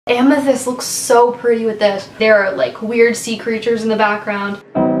Amethyst looks so pretty with this. There are like weird sea creatures in the background.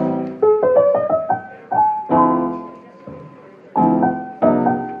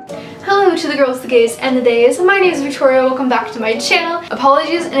 Hello to the girls, the gays, and the days. My name is Victoria. Welcome back to my channel.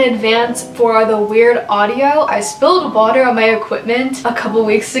 Apologies in advance for the weird audio. I spilled water on my equipment a couple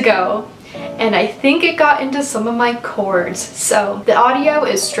weeks ago, and I think it got into some of my cords. So the audio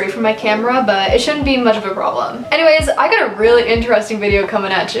is straight from my camera, but it shouldn't be much of a problem. Anyways, I got a really interesting video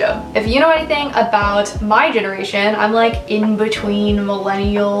coming at you. If you know anything about my generation, I'm like in between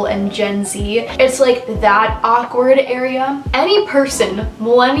millennial and Gen Z. It's like that awkward area. Any person,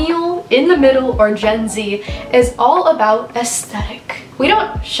 millennial, in the middle, or Gen Z, is all about aesthetic. We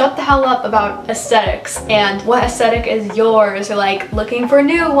don't shut the hell up about aesthetics and what aesthetic is yours, or like looking for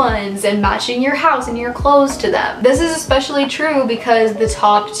new ones and matching your house and your clothes to them. This is especially true because the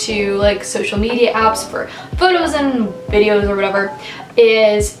top two like social media apps for photos and videos or whatever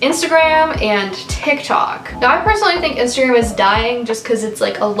is Instagram and TikTok. Now I personally think Instagram is dying just because it's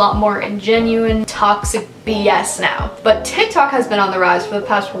like a lot more genuine toxic BS now. But TikTok has been on the rise for the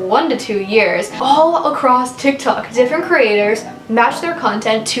past 1 to 2 years. All across TikTok, different creators match their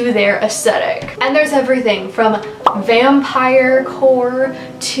content to their aesthetic. And there's everything from vampire core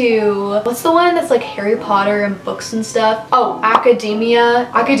to, what's the one that's like Harry Potter and books and stuff? Oh, academia.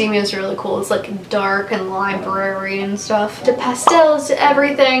 Academia is really cool. It's like dark and library and stuff. To pastels, to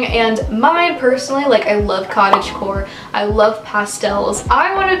everything. And mine personally, like I love cottagecore. I love pastels.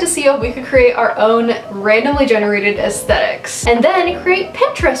 I wanted to see if we could create our own randomly generated aesthetics and then create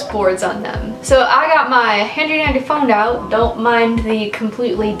Pinterest boards on them. So I got my handy dandy phone out. Don't mind the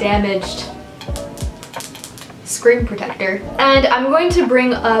completely damaged screen protector, and I'm going to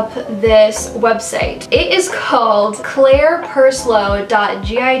bring up this website. It is called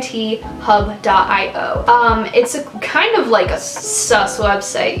clairepurslow.github.io. It's a kind of like a sus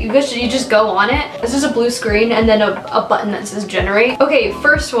website. You just go on it. This is a blue screen and then a button that says generate. Okay,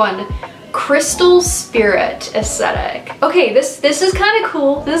 first one. Crystal Spirit aesthetic. Okay, this is kind of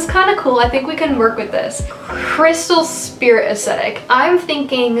cool. This is kind of cool. I think we can work with this. Crystal Spirit aesthetic. I'm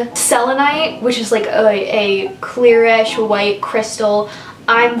thinking selenite, which is like a clearish white crystal.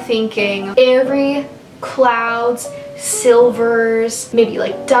 I'm thinking airy clouds, silvers, maybe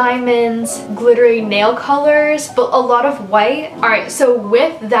like diamonds, glittery nail colors, but a lot of white. All right, so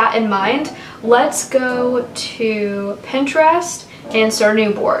with that in mind, let's go to Pinterest and start a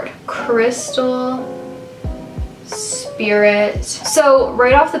new board. Crystal Spirit. So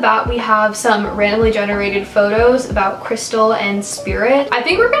right off the bat, we have some randomly generated photos about crystal and spirit. I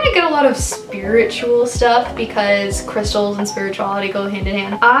think we're gonna get a lot of spiritual stuff because crystals and spirituality go hand in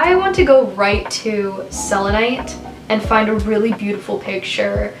hand. I want to go right to selenite and find a really beautiful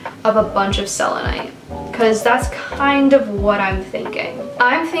picture of a bunch of selenite, because that's kind of what I'm thinking.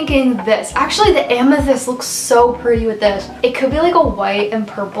 I'm thinking this. Actually, the amethyst looks so pretty with this. It could be like a white and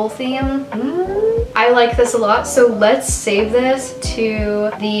purple theme. I like this a lot, so let's save this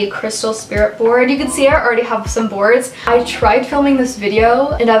to the Crystal Spirit board. You can see I already have some boards. I tried filming this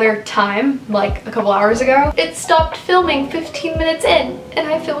video another time, like a couple hours ago. It stopped filming 15 minutes in, and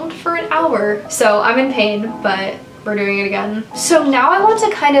I filmed for an hour. So I'm in pain, but we're doing it again. So now I want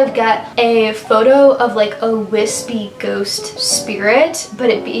to kind of get a photo of like a wispy ghost spirit, but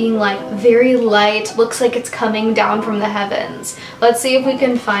it being like very light, looks like it's coming down from the heavens. Let's see if we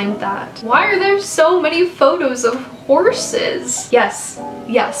can find that. Why are there so many photos of horses? Yes,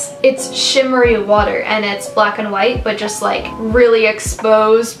 it's shimmery water and it's black and white, but just like really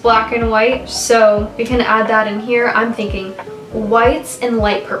exposed black and white. So we can add that in here. I'm thinking whites and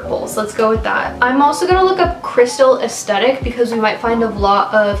light purples. Let's go with that. I'm also gonna look up crystal aesthetic because we might find a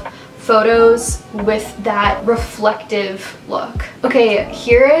lot of photos with that reflective look. Okay,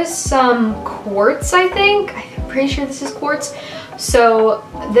 here is some quartz, I think. I'm pretty sure this is quartz. So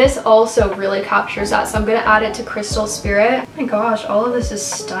this also really captures that, so I'm gonna add it to Crystal Spirit. Oh my gosh, all of this is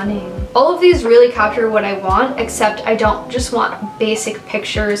stunning. All of these really capture what I want, except I don't just want basic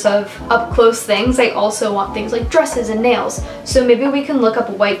pictures of up close things. I also want things like dresses and nails. So maybe we can look up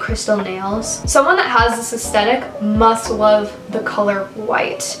white crystal nails. Someone that has this aesthetic must love the color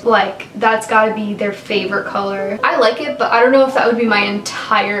white. Like, that's gotta be their favorite color. I like it, but I don't know if that would be my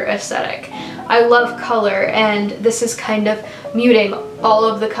entire aesthetic. I love color, and this is kind of muting all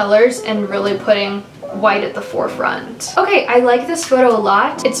of the colors and really putting white at the forefront. Okay, I like this photo a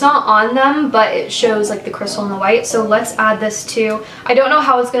lot. It's not on them, but it shows like the crystal and the white, so let's add this too. I don't know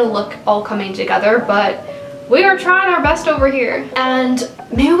how it's gonna look all coming together, but We are trying our best over here. And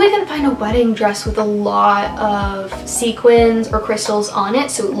maybe we can find a wedding dress with a lot of sequins or crystals on it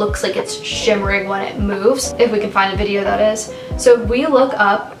so it looks like it's shimmering when it moves. If we can find a video, that is. So if we look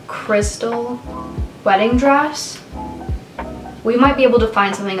up crystal wedding dress, we might be able to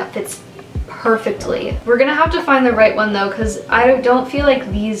find something that fits perfectly. We're gonna have to find the right one though, because I don't feel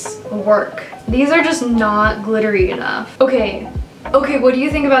like these work. These are just not glittery enough. Okay, what do you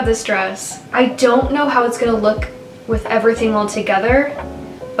think about this dress? I don't know how it's gonna look with everything all together,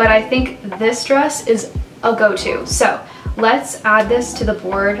 but I think this dress is a go-to. So let's add this to the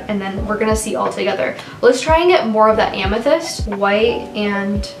board and then we're gonna see all together. Let's try and get more of that amethyst, white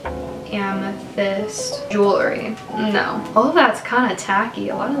and amethyst jewelry. No, all of that's kind of tacky.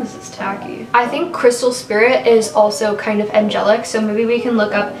 A lot of this is tacky. I think crystal spirit is also kind of angelic, so maybe we can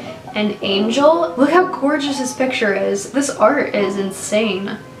look up an angel. Look how gorgeous this picture is. This art is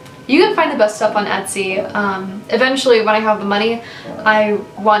insane. You can find the best stuff on Etsy. Eventually, when I have the money, I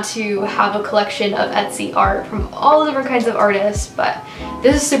want to have a collection of Etsy art from all different kinds of artists, but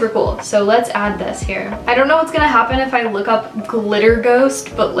this is super cool. So let's add this here. I don't know what's gonna happen if I look up glitter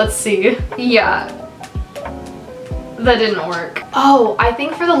ghost, but let's see. Yeah, that didn't work. Oh, I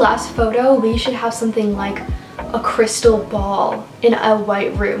think for the last photo, we should have something like a crystal ball in a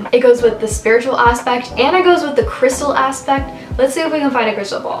white room. It goes with the spiritual aspect and it goes with the crystal aspect. Let's see if we can find a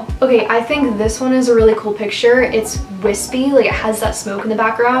crystal ball. Okay, I think this one is a really cool picture. It's wispy, like it has that smoke in the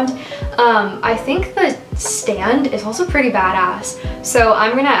background. I think the stand is also pretty badass. So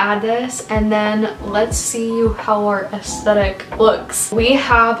I'm gonna add this and then let's see how our aesthetic looks. We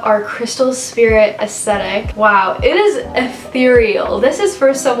have our crystal spirit aesthetic. Wow, it is ethereal. This is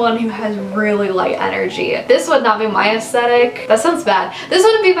for someone who has really light energy. This would not be my aesthetic. That sounds bad. This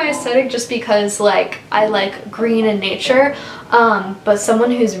wouldn't be my aesthetic just because like I like green in nature. But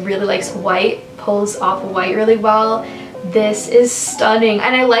someone who's really likes white pulls off white really well. This is stunning,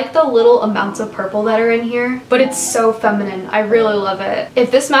 and I like the little amounts of purple that are in here, but it's so feminine. I really love it. If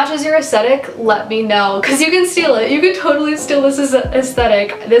this matches your aesthetic, let me know, because you can steal it. You can totally steal this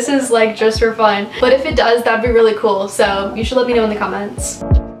aesthetic. This is like just for fun, but if it does, that'd be really cool, so you should let me know in the comments.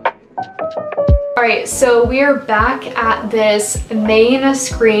 Alright, so we are back at this main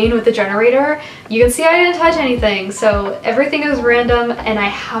screen with the generator. You can see I didn't touch anything, so everything is random and I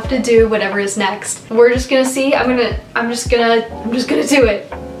have to do whatever is next. We're just gonna see. I'm just gonna do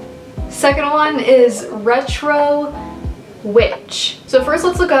it. Second one is retro witch. So first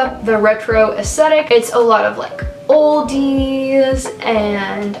let's look up the retro aesthetic. It's a lot of like oldies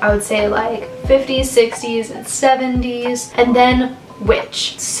and I would say like 50s, 60s, and 70s, and then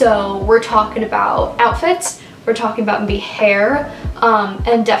witch. So we're talking about outfits, we're talking about maybe hair,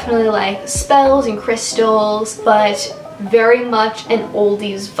 and definitely like spells and crystals, but very much an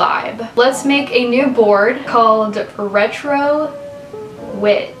oldies vibe. Let's make a new board called retro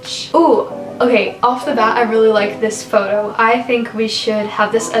witch. Ooh, okay, off the bat, I really like this photo. I think we should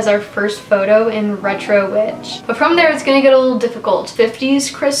have this as our first photo in retro witch. But from there, it's gonna get a little difficult.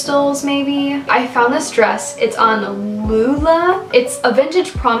 50s crystals, maybe? I found this dress. It's on Lula. It's a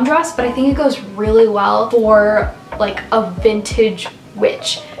vintage prom dress, but I think it goes really well for like a vintage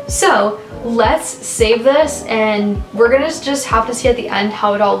witch. So let's save this and we're gonna just have to see at the end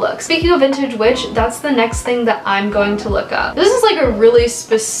how it all looks. Speaking of vintage witch, that's the next thing that I'm going to look up. This is like a really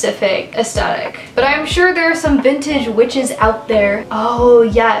specific aesthetic, but I'm sure there are some vintage witches out there. Oh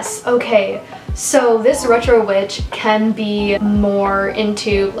yes, okay. So this retro witch can be more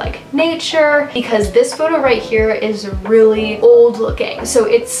into like nature, because this photo right here is really old looking. So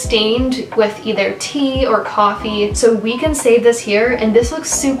it's stained with either tea or coffee. So we can save this here and this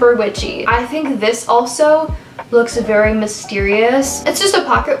looks super witchy. I think this also looks very mysterious. It's just a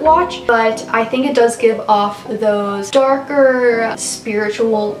pocket watch, but I think it does give off those darker,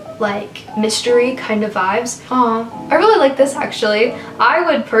 spiritual, like mystery kind of vibes. Aw, I really like this actually. I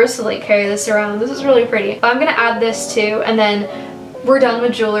would personally carry this around. This is really pretty. But I'm gonna add this too, and then we're done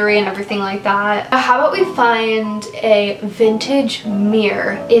with jewelry and everything like that. How about we find a vintage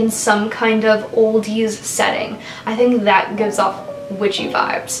mirror in some kind of oldies setting? I think that gives off witchy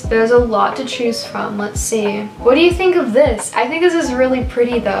vibes. There's a lot to choose from. Let's see. What do you think of this? I think this is really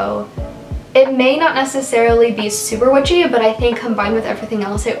pretty though. It may not necessarily be super witchy, but I think combined with everything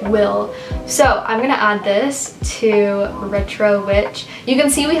else it will. So I'm gonna add this to retro witch. You can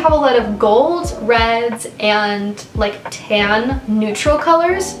see we have a lot of gold, reds, and like tan neutral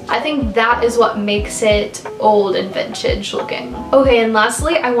colors. I think that is what makes it old and vintage looking. Okay, and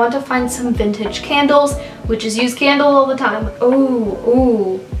lastly, I want to find some vintage candles. witches use candles all the time.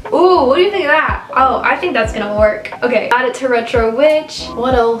 Ooh, what do you think of that? Oh, I think that's gonna work. Okay, add it to retro witch.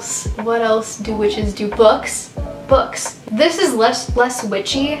 What else? What else do witches do? Books. This is less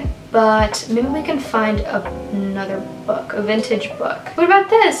witchy, but maybe we can find another book, a vintage book. What about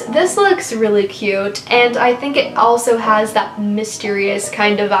this? This looks really cute, and I think it also has that mysterious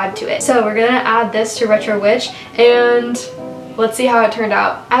kind of vibe to it. So we're gonna add this to retro witch, and let's see how it turned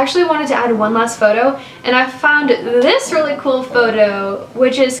out. I actually wanted to add one last photo, and I found this really cool photo,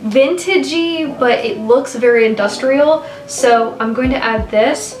 which is vintagey, but it looks very industrial. So I'm going to add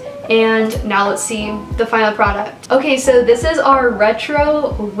this, and now let's see the final product. Okay, so this is our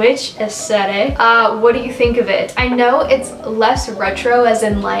retro witch aesthetic. What do you think of it? I know it's less retro as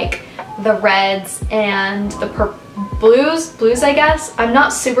in like the reds and the blues, I guess. I'm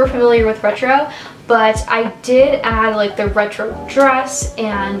not super familiar with retro, but I did add like the retro dress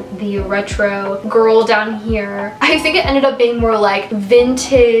and the retro girl down here. I think it ended up being more like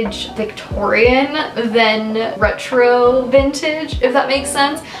vintage Victorian than retro vintage, if that makes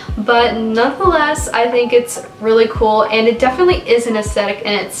sense. But nonetheless, I think it's really cool, and it definitely is an aesthetic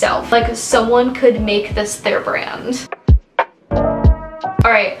in itself. Like someone could make this their brand.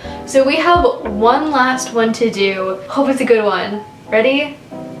 Alright, so we have one last one to do. Hope it's a good one. Ready?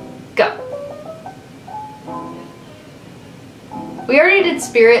 Go. We already did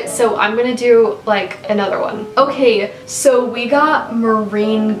spirit, so I'm gonna do like another one. Okay, so we got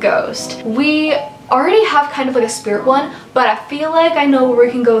marine ghost. We already have kind of like a spirit one, but I feel like I know where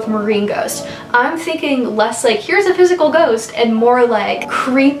we can go with marine ghost. I'm thinking less like here's a physical ghost and more like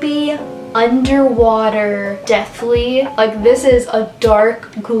creepy, underwater, deathly. Like this is a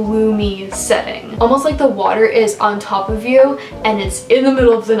dark, gloomy setting. Almost like the water is on top of you and it's in the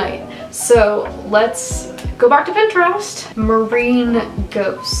middle of the night. So let's go back to Pinterest. Marine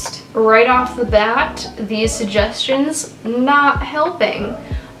ghost. Right off the bat, these suggestions not helping.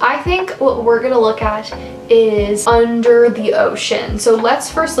 I think what we're gonna look at is under the ocean. So let's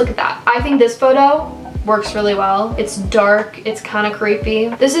first look at that. I think this photo works really well. It's dark, it's kind of creepy.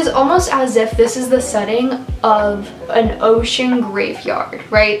 This is almost as if this is the setting of an ocean graveyard,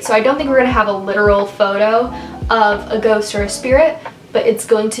 right? So I don't think we're gonna have a literal photo of a ghost or a spirit, but it's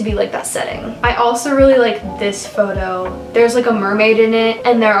going to be like that setting. I also really like this photo. There's like a mermaid in it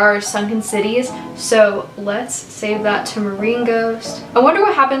and there are sunken cities. So let's save that to marine ghost. I wonder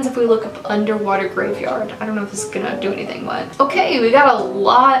what happens if we look up underwater graveyard. I don't know if this is gonna do anything, but. Okay, we got a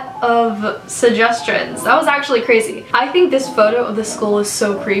lot of suggestions. That was actually crazy. I think this photo of the skull is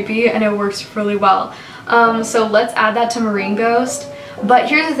so creepy and it works really well. So let's add that to marine ghost. But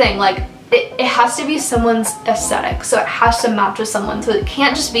here's the thing, like, it has to be someone's aesthetic, so it has to match with someone, so it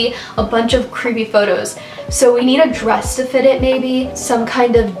can't just be a bunch of creepy photos. So we need a dress to fit it, maybe some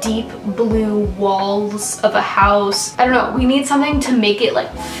kind of deep blue walls of a house. I don't know, we need something to make it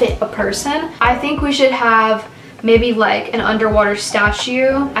like fit a person. I think we should have maybe like an underwater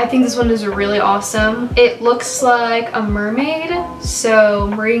statue. I think this one is really awesome. It looks like a mermaid, so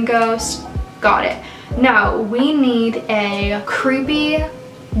marine ghost, got it. Now we need a creepy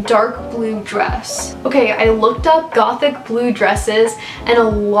dark blue dress. Okay, I looked up gothic blue dresses and a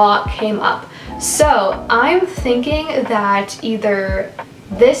lot came up. So I'm thinking that either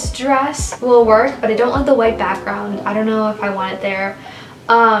this dress will work, but I don't like the white background. I don't know if I want it there.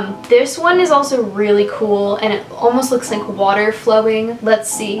 This one is also really cool and it almost looks like water flowing. Let's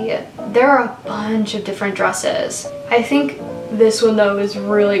see. There are a bunch of different dresses. I think this one though is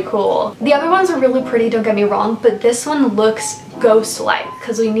really cool. The other ones are really pretty, don't get me wrong, but this one looks ghost-like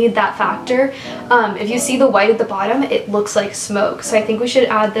because we need that factor. If you see the white at the bottom, it looks like smoke, so I think we should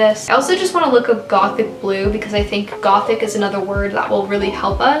add this. I also just want to look up gothic blue because I think gothic is another word that will really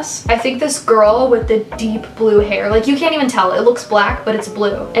help us. I think this girl with the deep blue hair, like you can't even tell, it looks black but it's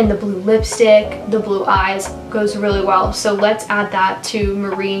blue, and the blue lipstick, the blue eyes goes really well. So let's add that to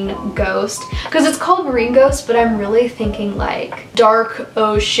marine ghost because it's called marine ghost, but I'm really thinking like dark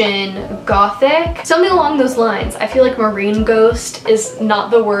ocean gothic, something along those lines. I feel like marine ghost is not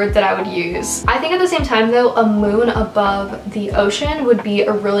the word that I would use. I think at the same time though, a moon above the ocean would be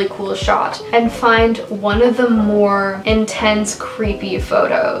a really cool shot, and find one of the more intense creepy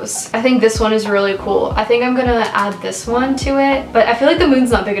photos. I think this one is really cool. I think I'm gonna add this one to it, but I feel like the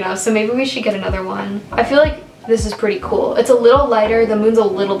moon's not big enough, so maybe we should get another one. I feel like this is pretty cool. It's a little lighter, the moon's a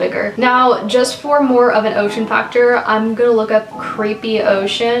little bigger. Now, just for more of an ocean factor, I'm gonna look up creepy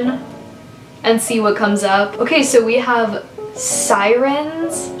ocean and see what comes up. Okay, so we have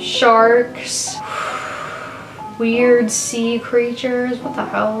sirens, sharks. weird sea creatures. What the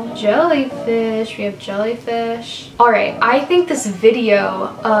hell? Jellyfish. We have jellyfish. All right, I think this video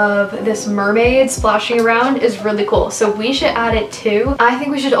of this mermaid splashing around is really cool. So we should add it too. I think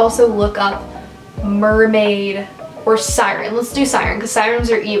we should also look up mermaid or siren. Let's do siren because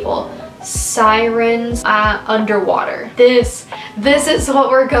sirens are evil. Sirens underwater. This is what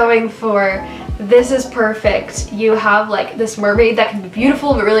we're going for. This is perfect. You have like this mermaid that can be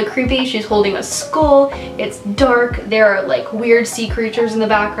beautiful but really creepy. She's holding a skull. It's dark. There are like weird sea creatures in the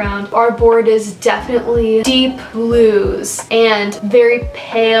background. Our board is definitely deep blues and very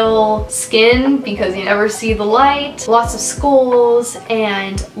pale skin because you never see the light. Lots of skulls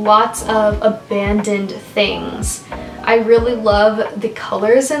and lots of abandoned things. I really love the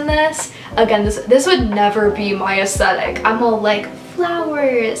colors in this. Again, this would never be my aesthetic. I'm all like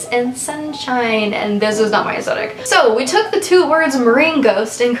flowers and sunshine, and this is not my aesthetic. So we took the two words marine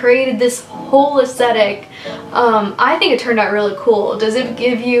ghost and created this whole aesthetic. I think it turned out really cool. Does it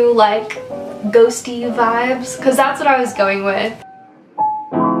give you like ghosty vibes? Because that's what I was going with.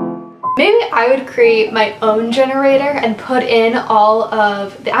 Maybe I would create my own generator and put in all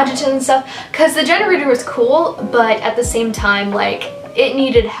of the adjectives and stuff because the generator was cool, but at the same time, like, it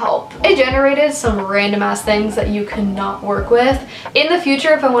needed help. It generated some random ass things that you cannot work with. In the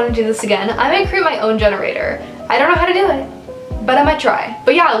future, if I want to do this again, I might create my own generator. I don't know how to do it, but I might try.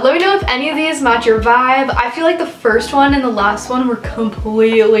 But yeah, let me know if any of these match your vibe. I feel like the first one and the last one were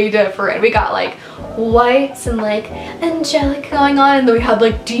completely different. We got like whites and like angelic going on, and then we had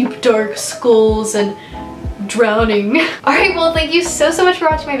like deep dark skulls and drowning. Alright, well thank you so much for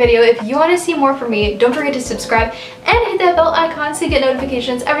watching my video. If you want to see more from me, don't forget to subscribe and hit that bell icon so you get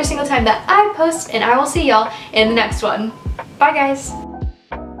notifications every single time that I post, and I will see y'all in the next one. Bye guys!